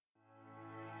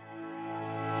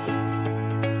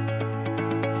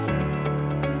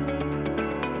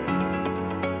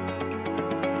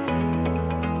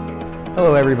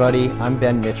Hello everybody, I'm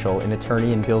Ben Mitchell, an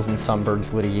attorney in Bilzin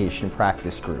Sumberg's litigation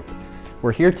practice group.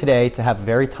 We're here today to have a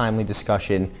very timely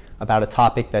discussion about a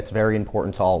topic that's very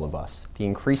important to all of us, the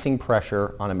increasing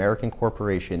pressure on American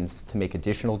corporations to make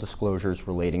additional disclosures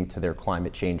relating to their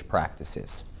climate change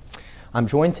practices. I'm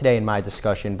joined today in my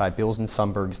discussion by Bilzin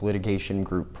Sumberg's litigation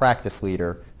group practice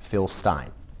leader, Phil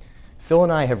Stein. Phil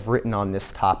and I have written on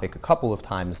this topic a couple of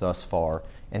times thus far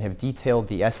and have detailed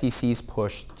the SEC's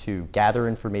push to gather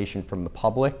information from the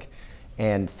public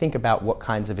and think about what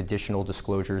kinds of additional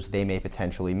disclosures they may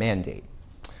potentially mandate.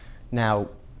 Now,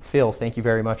 Phil, thank you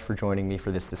very much for joining me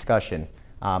for this discussion.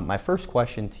 My first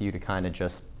question to you to kind of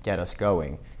just get us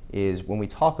going is when we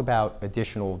talk about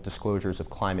additional disclosures of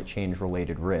climate change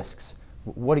related risks,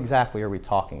 what exactly are we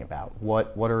talking about?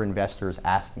 What are investors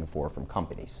asking for from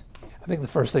companies? I think the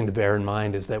first thing to bear in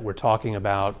mind is that we're talking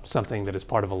about something that is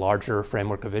part of a larger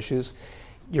framework of issues.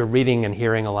 You're reading and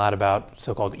hearing a lot about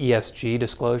so-called ESG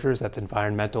disclosures, that's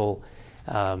environmental,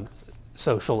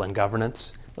 social, and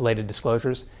governance related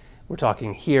disclosures. We're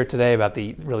talking here today about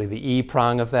the E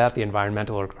prong of that, the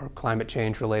environmental or climate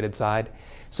change related side.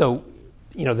 So,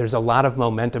 there's a lot of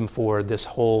momentum for this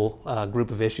whole group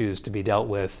of issues to be dealt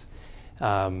with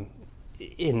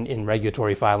in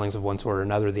regulatory filings of one sort or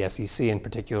another. The SEC in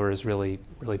particular is really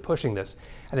pushing this.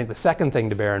 I think the second thing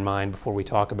to bear in mind before we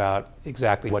talk about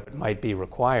exactly what might be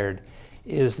required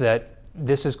is that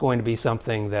this is going to be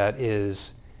something that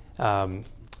is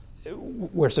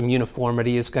where some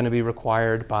uniformity is going to be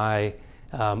required by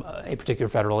a particular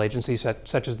federal agency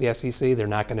such as the SEC. They're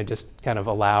not going to just kind of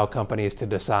allow companies to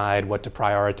decide what to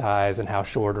prioritize and how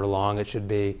short or long it should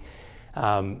be.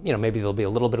 Maybe there'll be a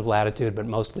little bit of latitude, but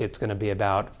mostly it's going to be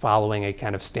about following a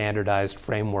kind of standardized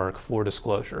framework for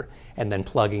disclosure and then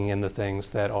plugging in the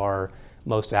things that are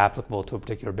most applicable to a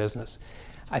particular business.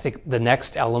 I think the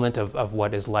next element of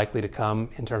what is likely to come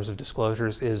in terms of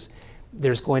disclosures is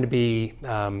there's going to be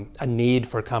a need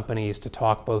for companies to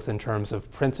talk both in terms of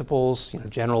principles,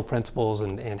 general principles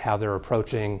and how they're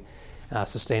approaching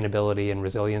sustainability and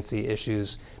resiliency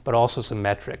issues, but also some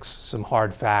metrics, some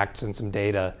hard facts and some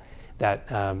data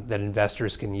that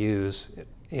investors can use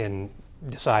in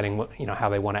deciding how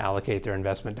they want to allocate their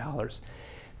investment dollars.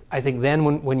 I think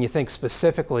then when you think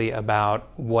specifically about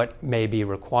what may be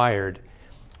required,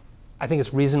 I think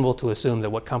it's reasonable to assume that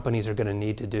what companies are going to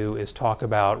need to do is talk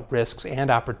about risks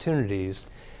and opportunities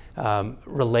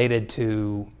related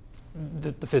to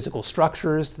the physical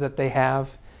structures that they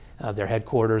have, their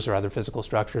headquarters or other physical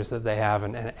structures that they have,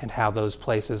 and how those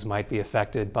places might be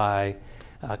affected by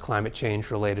climate change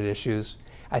related issues.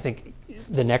 I think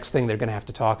the next thing they're going to have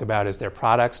to talk about is their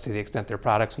products, to the extent their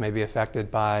products may be affected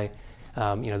by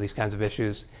these kinds of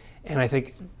issues. And I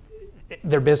think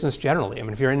their business generally. I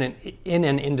mean, if you're in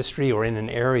an industry or in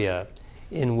an area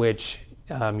in which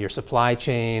your supply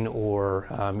chain or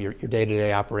your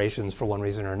day-to-day operations for one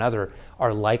reason or another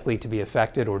are likely to be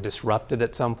affected or disrupted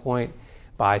at some point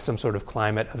by some sort of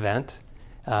climate event,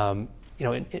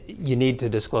 you need to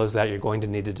disclose that, you're going to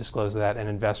need to disclose that, and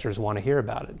investors want to hear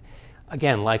about it.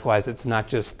 Again, likewise, it's not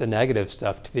just the negative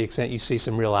stuff. To the extent you see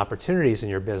some real opportunities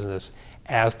in your business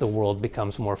as the world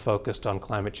becomes more focused on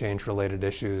climate change related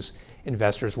issues,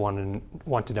 investors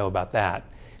want to know about that.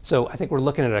 So I think we're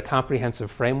looking at a comprehensive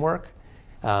framework,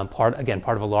 part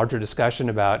of a larger discussion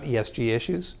about ESG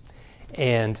issues,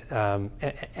 and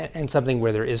something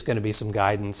where there is going to be some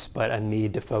guidance, but a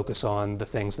need to focus on the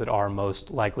things that are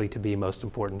most likely to be most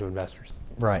important to investors.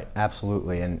 Right,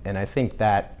 absolutely, and I think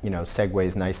that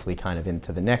segues nicely kind of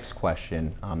into the next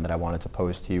question that I wanted to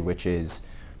pose to you, which is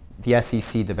the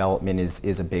SEC development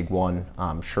is a big one.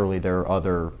 Surely there are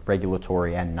other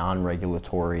regulatory and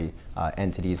non-regulatory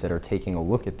entities that are taking a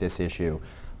look at this issue.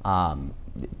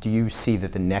 Do you see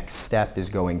that the next step is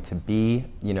going to be,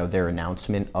 their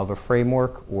announcement of a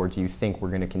framework, or do you think we're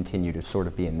going to continue to sort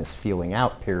of be in this feeling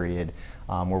out period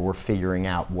where we're figuring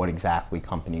out what exactly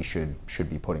companies should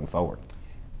be putting forward?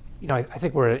 I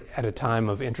think we're at a time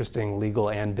of interesting legal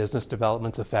and business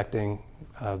developments affecting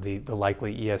the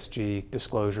likely ESG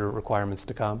disclosure requirements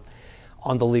to come.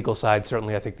 On the legal side,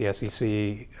 certainly I think the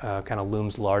SEC kind of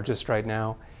looms largest right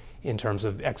now in terms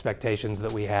of expectations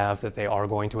that we have that they are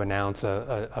going to announce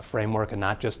a framework and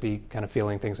not just be kind of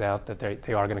feeling things out, that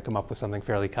they are going to come up with something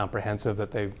fairly comprehensive that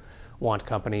they want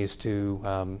companies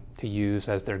to use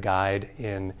as their guide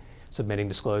in submitting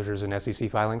disclosures in SEC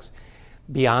filings.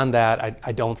 Beyond that,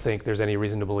 I don't think there's any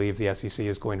reason to believe the SEC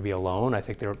is going to be alone. I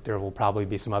think there will probably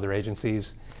be some other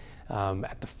agencies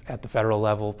at the federal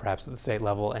level, perhaps at the state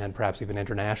level, and perhaps even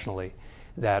internationally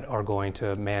that are going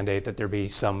to mandate that there be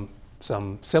some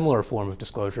similar form of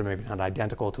disclosure, maybe not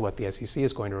identical to what the SEC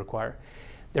is going to require.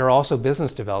 There are also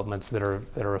business developments that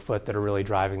are afoot that are really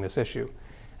driving this issue.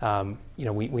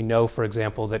 We know, for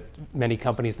example, that many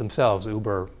companies themselves,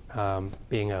 Uber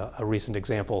being a recent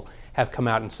example, have come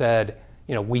out and said,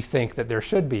 we think that there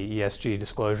should be ESG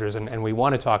disclosures, and we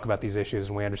want to talk about these issues,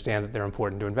 and we understand that they're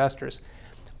important to investors.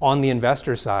 On the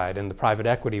investor side, in the private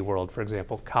equity world, for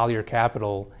example, Collier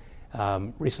Capital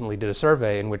recently did a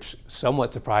survey in which,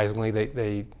 somewhat surprisingly,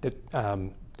 they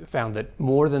found that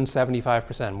more than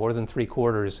 75%, more than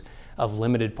 3/4 of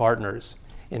limited partners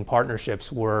in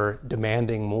partnerships were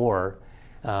demanding more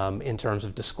in terms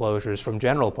of disclosures from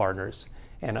general partners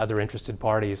and other interested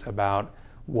parties about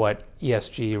what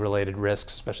ESG-related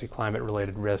risks, especially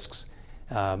climate-related risks,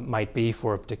 might be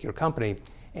for a particular company.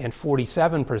 And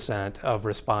 47% of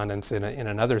respondents in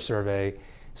another survey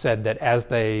said that as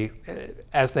they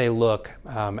look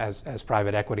as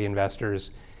private equity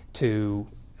investors to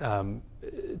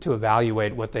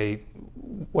evaluate what the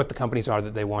companies are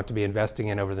that they want to be investing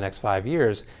in over the next 5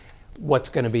 years, what's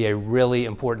going to be a really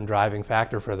important driving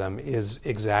factor for them is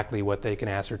exactly what they can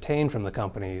ascertain from the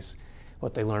companies,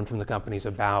 what they learn from the companies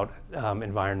about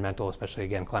environmental, especially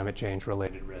again climate change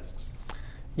related risks.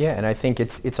 Yeah, and I think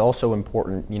it's also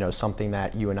important, something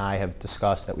that you and I have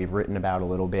discussed, that we've written about a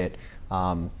little bit,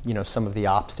 some of the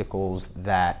obstacles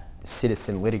that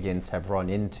citizen litigants have run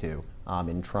into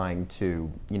in trying to,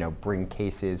 bring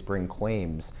cases, bring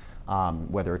claims,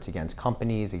 whether it's against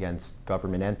companies, against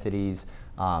government entities,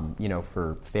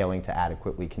 for failing to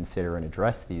adequately consider and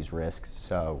address these risks.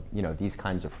 So, these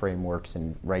kinds of frameworks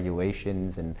and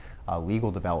regulations and legal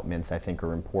developments, I think,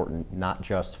 are important, not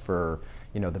just for,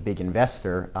 the big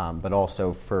investor, but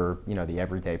also for, the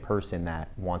everyday person that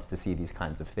wants to see these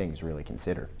kinds of things really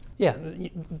considered. Yeah,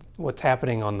 what's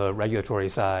happening on the regulatory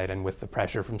side and with the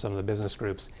pressure from some of the business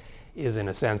groups is, in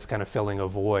a sense, kind of filling a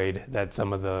void that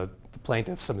some of the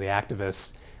plaintiffs, some of the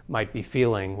activists might be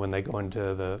feeling when they go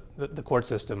into the court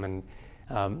system, and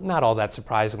not all that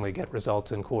surprisingly get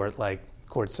results in court, like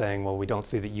courts saying, well, we don't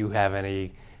see that you have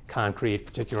any concrete,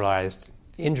 particularized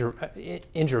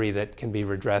injury that can be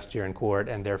redressed here in court,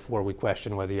 and therefore we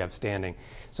question whether you have standing.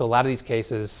 So a lot of these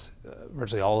cases,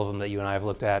 virtually all of them that you and I have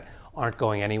looked at, aren't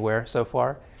going anywhere so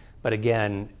far. But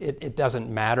again, it doesn't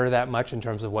matter that much in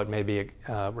terms of what may be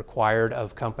required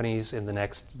of companies in the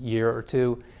next year or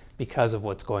two because of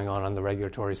what's going on the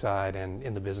regulatory side and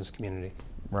in the business community.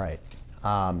 Right.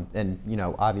 And,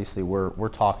 obviously we're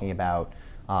talking about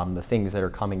the things that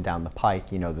are coming down the pike,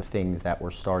 the things that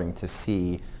we're starting to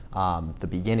see, the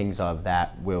beginnings of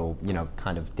that will,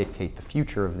 kind of dictate the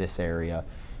future of this area.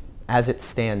 As it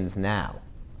stands now,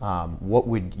 what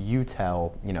would you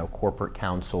tell, corporate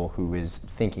counsel who is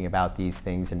thinking about these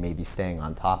things and maybe staying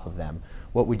on top of them?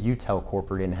 What would you tell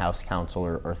corporate in-house counsel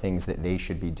or things that they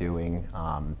should be doing,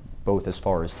 both as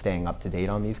far as staying up to date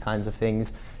on these kinds of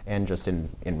things and just in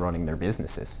running their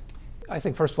businesses? I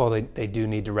think, first of all, they do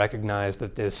need to recognize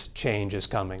that this change is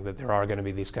coming, that there are going to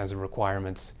be these kinds of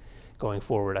requirements going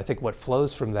forward. I think what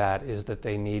flows from that is that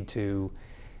they need to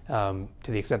the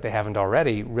extent they haven't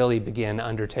already, really begin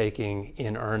undertaking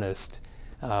in earnest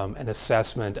an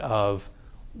assessment of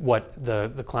what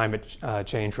the climate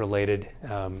change-related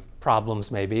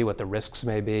problems may be, what the risks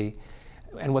may be,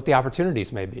 and what the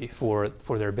opportunities may be for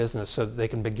their business, so that they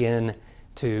can begin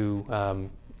to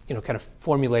kind of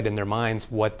formulate in their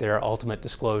minds what their ultimate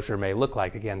disclosure may look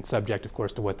like. Again, subject, of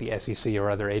course, to what the SEC or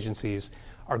other agencies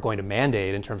are going to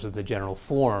mandate in terms of the general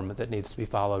form that needs to be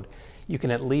followed. You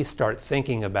can at least start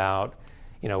thinking about,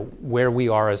 where we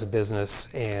are as a business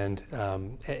and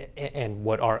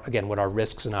what our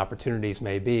risks and opportunities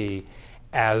may be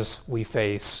as we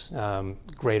face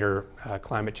greater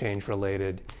climate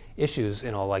change-relaed issues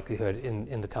in all likelihood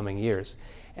in the coming years.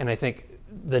 And I think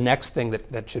the next thing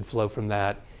that should flow from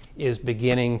that is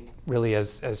beginning really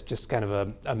as just kind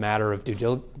of a matter of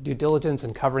due diligence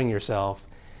and covering yourself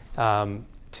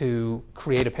to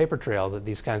create a paper trail that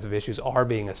these kinds of issues are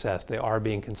being assessed, they are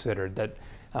being considered, that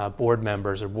board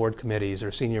members or board committees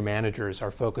or senior managers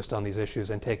are focused on these issues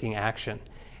and taking action,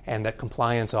 and that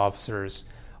compliance officers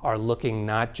are looking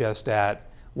not just at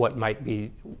what might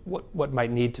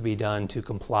need to be done to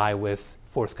comply with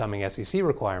forthcoming SEC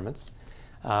requirements,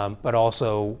 but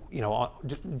also,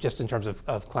 just in terms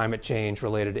of climate change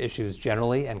related issues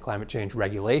generally and climate change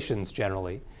regulations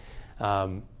generally.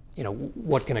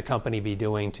 What can a company be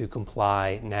doing to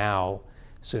comply now,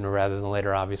 sooner rather than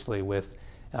later, obviously, with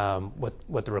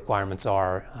what the requirements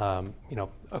are,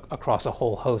 across a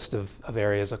whole host of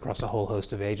areas, across a whole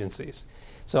host of agencies.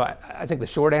 So I think the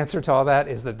short answer to all that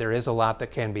is that there is a lot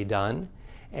that can be done,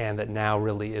 and that now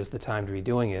really is the time to be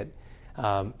doing it.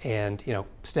 and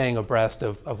staying abreast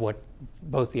of what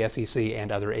both the SEC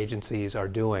and other agencies are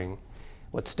doing,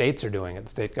 what states are doing at the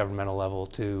state governmental level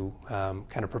to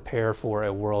kind of prepare for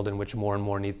a world in which more and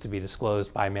more needs to be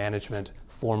disclosed by management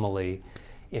formally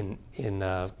in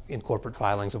corporate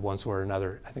filings of one sort or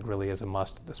another, I think really is a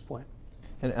must at this point.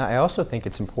 And I also think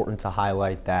it's important to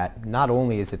highlight that not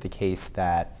only is it the case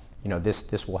that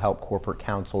this will help corporate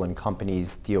counsel and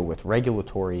companies deal with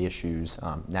regulatory issues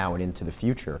now and into the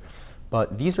future,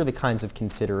 but these are the kinds of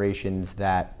considerations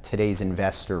that today's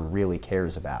investor really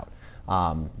cares about.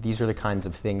 These are the kinds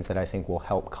of things that I think will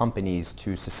help companies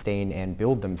to sustain and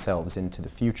build themselves into the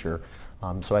future.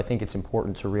 So I think it's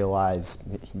important to realize,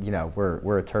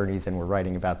 we're attorneys and we're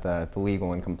writing about the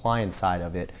legal and compliance side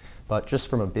of it, but just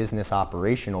from a business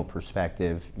operational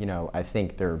perspective, I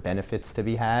think there are benefits to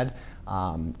be had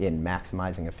in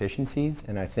maximizing efficiencies,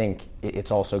 and I think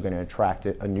it's also going to attract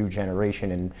a new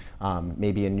generation and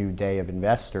maybe a new day of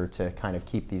investor to kind of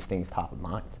keep these things top of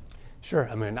mind. Sure.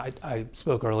 I mean, I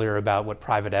spoke earlier about what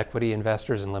private equity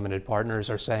investors and limited partners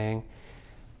are saying.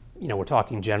 We're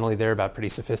talking generally there about pretty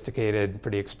sophisticated,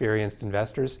 pretty experienced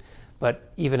investors.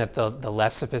 But even at the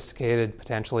less sophisticated,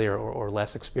 potentially, or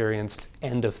less experienced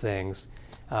end of things,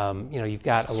 you've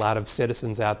got a lot of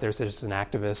citizens out there, citizen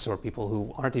activists, or people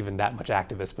who aren't even that much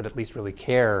activists, but at least really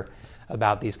care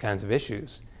about these kinds of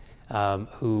issues,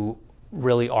 who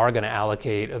really are going to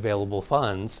allocate available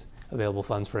funds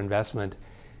for investment,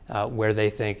 where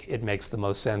they think it makes the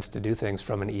most sense to do things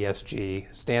from an ESG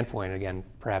standpoint. Again,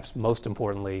 perhaps most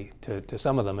importantly to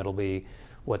some of them, it'll be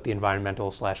what the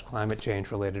environmental/climate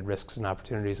change related risks and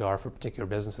opportunities are for particular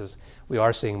businesses. We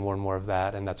are seeing more and more of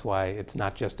that, and that's why it's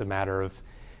not just a matter of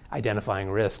identifying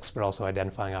risks, but also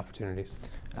identifying opportunities.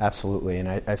 Absolutely, and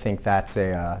I think that's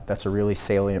a really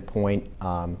salient point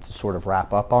to sort of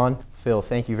wrap up on. Phil,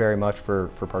 thank you very much for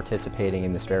participating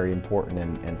in this very important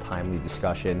and timely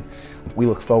discussion. We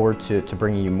look forward to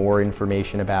bringing you more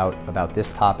information about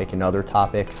this topic and other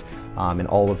topics, and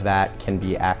all of that can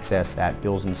be accessed at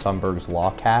Bilzin Sumberg's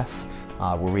Lawcasts,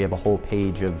 where we have a whole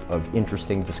page of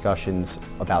interesting discussions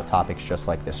about topics just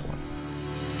like this one.